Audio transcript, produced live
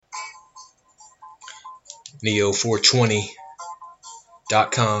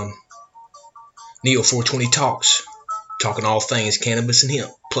Neo420.com, Neo420 Talks, talking all things cannabis and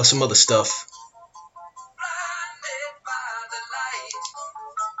hemp, plus some other stuff.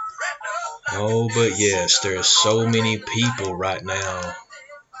 Oh, but yes, there are so many people right now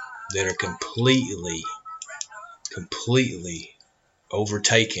that are completely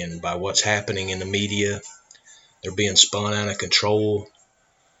overtaken by what's happening in the media. They're being spun out of control.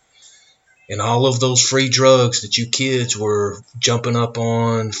 And all of those free drugs that you kids were jumping up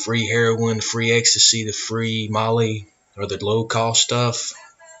on, free heroin, free ecstasy, the free Molly, or the low-cost stuff,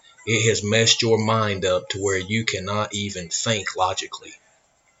 it has messed your mind up to where you cannot even think logically.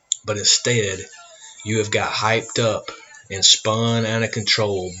 But instead, you have got hyped up and spun out of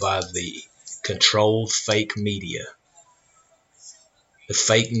control by the controlled fake media. The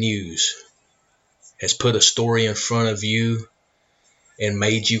fake news has put a story in front of you and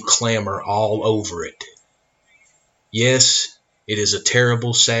made you clamor all over it. Yes, it is a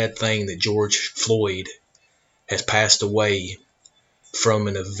terrible, sad thing that George Floyd has passed away from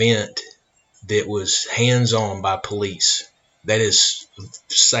an event that was hands-on by police. That is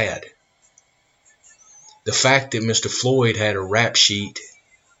sad. The fact that Mr. Floyd had a rap sheet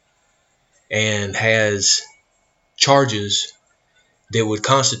and has charges that would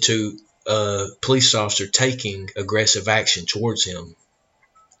constitute a police officer taking aggressive action towards him.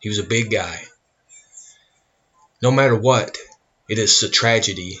 He was a big guy. No matter what, it is a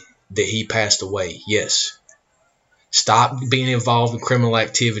tragedy that he passed away. Yes. Stop being involved in criminal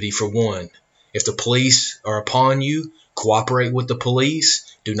activity, for one. If the police are upon you, cooperate with the police.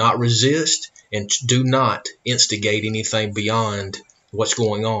 Do not resist, and do not instigate anything beyond what's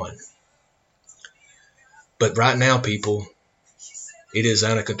going on. But right now, people, it is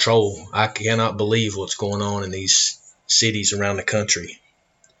out of control. I cannot believe what's going on in these cities around the country.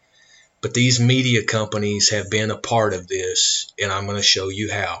 But these media companies have been a part of this, and I'm going to show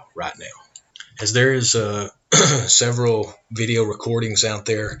you how right now. As there is several video recordings out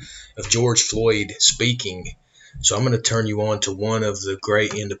there of George Floyd speaking, so I'm going to turn you on to one of the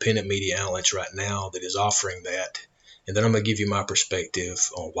great independent media outlets right now that is offering that, and then I'm going to give you my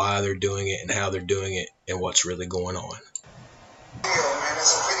perspective on why they're doing it and how they're doing it and what's really going on. Video, man.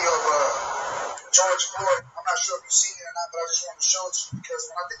 It's a video of George Floyd. I'm not sure if you've seen it or not, but I just wanted to show it to you because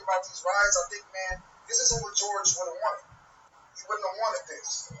when I think about these riots, I think, man, this isn't what George would have wanted. He wouldn't have wanted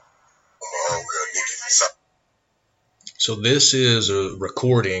this. So this is a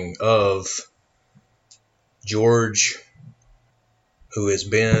recording of George, who has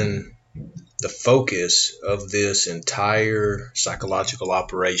been the focus of this entire psychological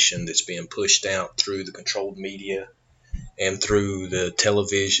operation that's being pushed out through the controlled media and through the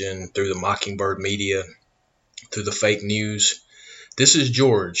television, through the Mockingbird media, through the fake news. This is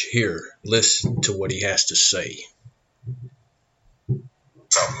George here. Listen to what he has to say.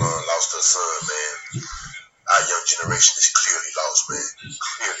 Someone lost her son, man. Our young generation is clearly lost, man.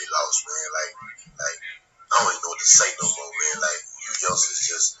 Clearly lost, man. Like I don't even know what to say no more, man. Like, you youngsters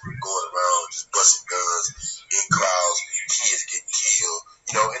just going around, just busting guns in crowds, kids getting killed,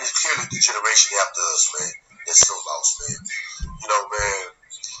 you know, and it's clearly the generation after us, man, that's so lost, man. You know, man,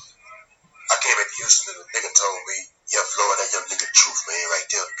 I came into Houston and a nigga told me, yeah, Floyd, that young nigga truth, man,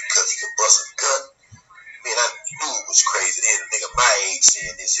 right there, because he can bust a gun. Man, I knew it was crazy then, a nigga my age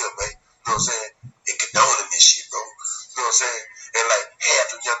saying this here, man. You know what I'm saying? And condoning this shit, bro. You know what I'm saying? And like,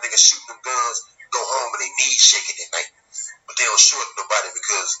 half them young niggas shooting them guns, go home and they knees shaking at night. But they don't shoot nobody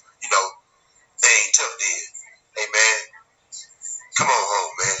because, you know, they ain't tough then. Hey, man, come on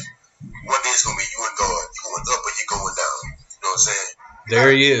home, man. One day it's going to be you and God. You going up or you going down. You know what I'm saying?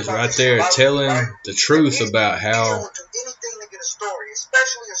 There he is, right there, telling the truth about how anything to get a story,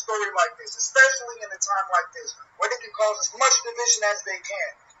 especially a story like this, especially in a time like this, where they can cause as much division as they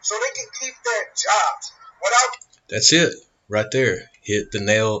can, so they can keep their jobs without. That's it, right there. Hit the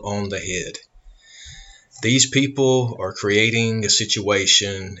nail on the head. These people are creating a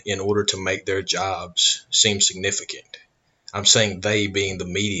situation in order to make their jobs seem significant. I'm saying they being the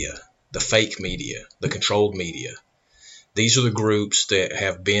media, the fake media, the controlled media. These are the groups that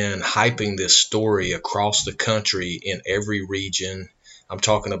have been hyping this story across the country in every region. I'm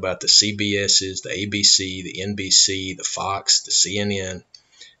talking about the CBS's, the ABC, the NBC, the Fox, the CNN,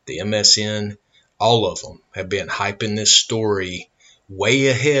 the MSN. All of them have been hyping this story way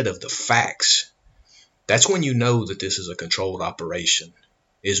ahead of the facts. That's when you know that this is a controlled operation,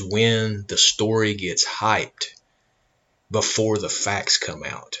 is when the story gets hyped before the facts come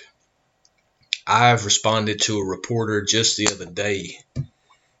out. I've responded to a reporter just the other day,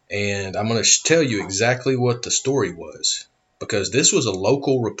 and I'm going to tell you exactly what the story was, because this was a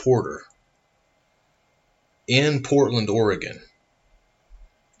local reporter in Portland, Oregon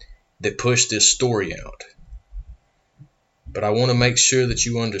that pushed this story out. But I want to make sure that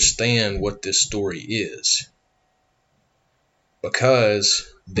you understand what this story is,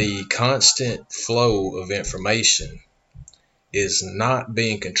 because the constant flow of information is not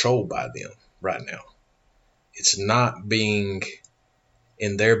being controlled by them right now. It's not being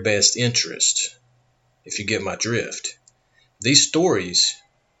in their best interest, if you get my drift. These stories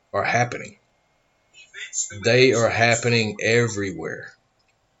are happening. They are happening everywhere.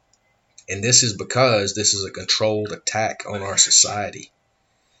 And this is because this is a controlled attack on our society.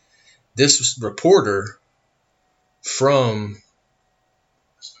 This reporter from,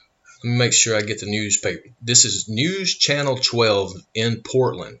 let me make sure I get the newspaper. This is News Channel 12 in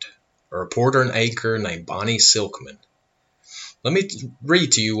Portland. A reporter and anchor named Bonnie Silkman. Let me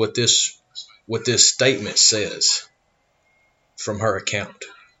read to you what this statement says from her account.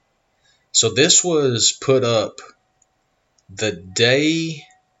 So this was put up the day,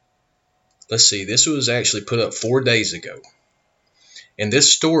 let's see, this was actually put up 4 days ago. And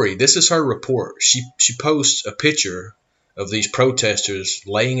this story, this is her report. She posts a picture of these protesters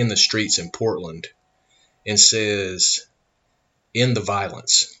laying in the streets in Portland and says, "End the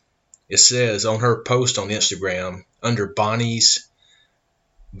violence." It says on her post on Instagram, under Bonnie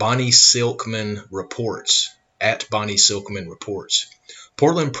Silkman Reports, at Bonnie Silkman Reports,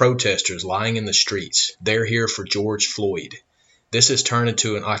 Portland protesters lying in the streets. They're here for George Floyd. This has turned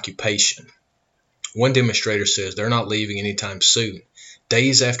into an occupation. One demonstrator says they're not leaving anytime soon.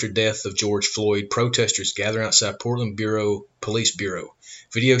 Days after death of George Floyd, protesters gather outside Portland Police Bureau.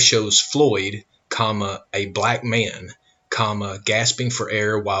 Video shows Floyd, a black man, gasping for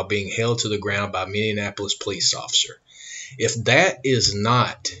air while being held to the ground by a Minneapolis police officer. If that is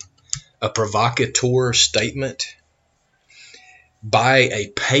not a provocateur statement by a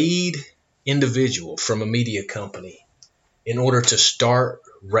paid individual from a media company in order to start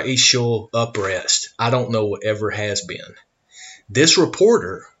racial unrest, I don't know what ever has been. This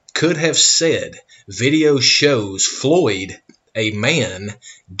reporter could have said, video shows Floyd, a man,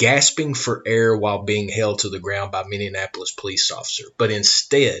 gasping for air while being held to the ground by a Minneapolis police officer. But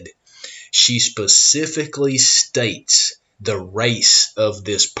instead, she specifically states the race of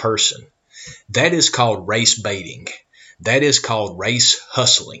this person. That is called race baiting. That is called race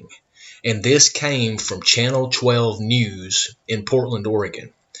hustling. And this came from Channel 12 News in Portland,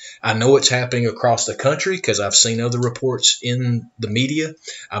 Oregon. I know it's happening across the country because I've seen other reports in the media.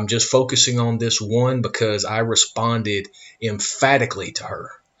 I'm just focusing on this one because I responded emphatically to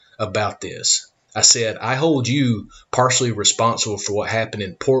her about this. I said, I hold you partially responsible for what happened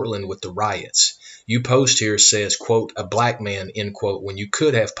in Portland with the riots. You post here says, quote, a black man, end quote, when you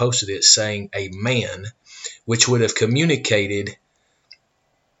could have posted it saying a man, which would have communicated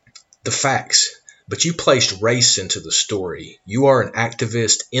the facts. But you placed race into the story. You are an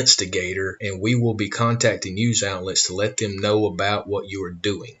activist instigator, and we will be contacting news outlets to let them know about what you are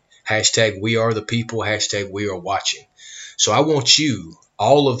doing. Hashtag we are the people. Hashtag we are watching. So I want you,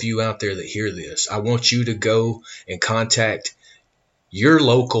 all of you out there that hear this, I want you to go and contact your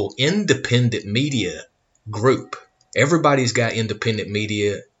local independent media group. Everybody's got independent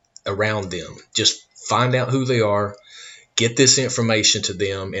media around them. Just find out who they are. Get this information to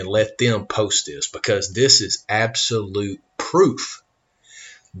them and let them post this, because this is absolute proof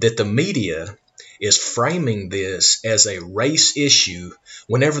that the media is framing this as a race issue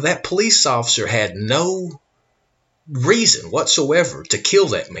whenever that police officer had no reason whatsoever to kill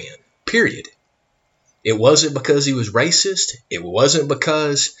that man, period. It wasn't because he was racist. It wasn't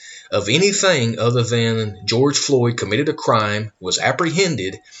because of anything other than George Floyd committed a crime, was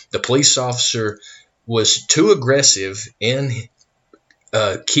apprehended. The police officer was too aggressive in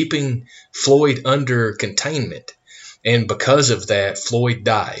keeping Floyd under containment. And because of that, Floyd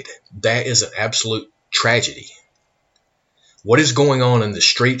died. That is an absolute tragedy. What is going on in the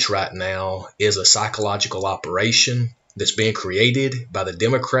streets right now is a psychological operation that's being created by the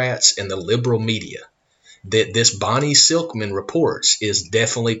Democrats and the liberal media that this Bonnie Silkman reports is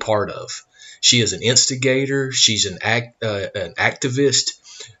definitely part of. She is an instigator. She's an activist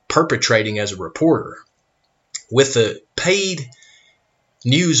perpetrating as a reporter with a paid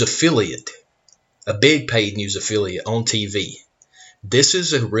news affiliate, a big paid news affiliate on TV. This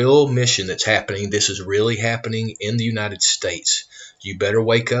is a real mission that's happening. This is really happening in the United States. You better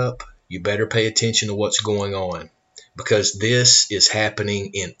wake up. You better pay attention to what's going on, because this is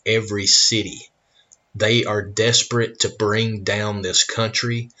happening in every city. They are desperate to bring down this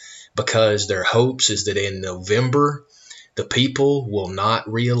country because their hopes is that in November, the people will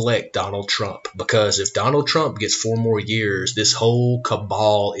not re-elect Donald Trump, because if Donald Trump gets 4 more years, this whole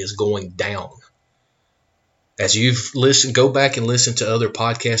cabal is going down. As you've listened, go back and listen to other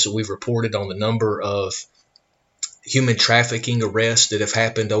podcasts that we've reported on the number of human trafficking arrests that have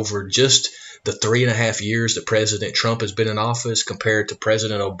happened over just the 3.5 years that President Trump has been in office compared to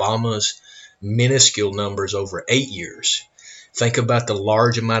President Obama's minuscule numbers over 8 years. Think about the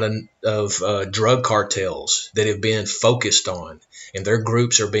large amount of drug cartels that have been focused on, and their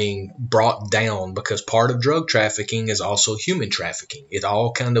groups are being brought down because part of drug trafficking is also human trafficking. It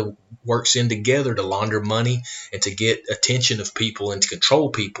all kind of works in together to launder money and to get attention of people and to control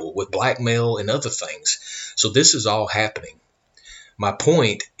people with blackmail and other things. So this is all happening. My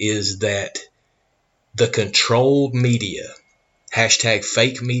point is that the controlled media, hashtag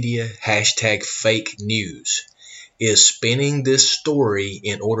fake media, hashtag fake news, is spinning this story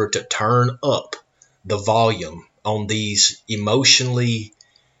in order to turn up the volume on these emotionally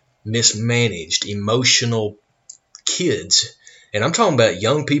mismanaged, emotional kids. And I'm talking about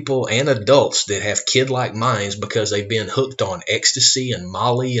young people and adults that have kid-like minds because they've been hooked on ecstasy and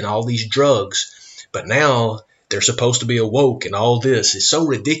Molly and all these drugs. But now they're supposed to be awoke, and all this is so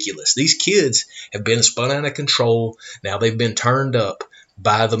ridiculous. These kids have been spun out of control. Now they've been turned up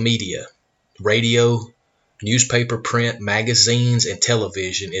by the media. Radio, newspaper, print, magazines, and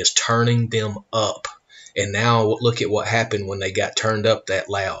television is turning them up. And now look at what happened when they got turned up that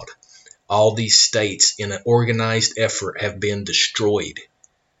loud. All these states in an organized effort have been destroyed.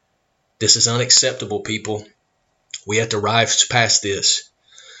 This is unacceptable, people. We have to rise past this.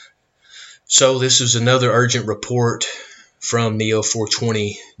 So this is another urgent report from Neo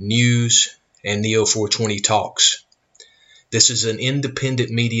 420 News and Neo 420 Talks. This is an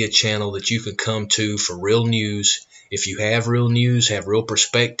independent media channel that you can come to for real news. If you have real news, have real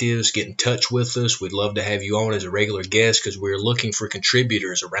perspectives, get in touch with us. We'd love to have you on as a regular guest because we're looking for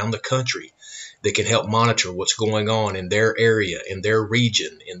contributors around the country that can help monitor what's going on in their area, in their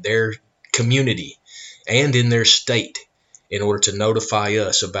region, in their community, and in their state in order to notify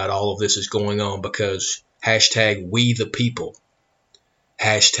us about all of this is going on because hashtag we the people.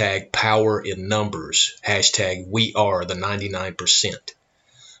 Hashtag power in numbers. Hashtag we are the 99%.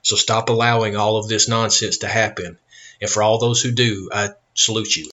 So stop allowing all of this nonsense to happen. And for all those who do, I salute you.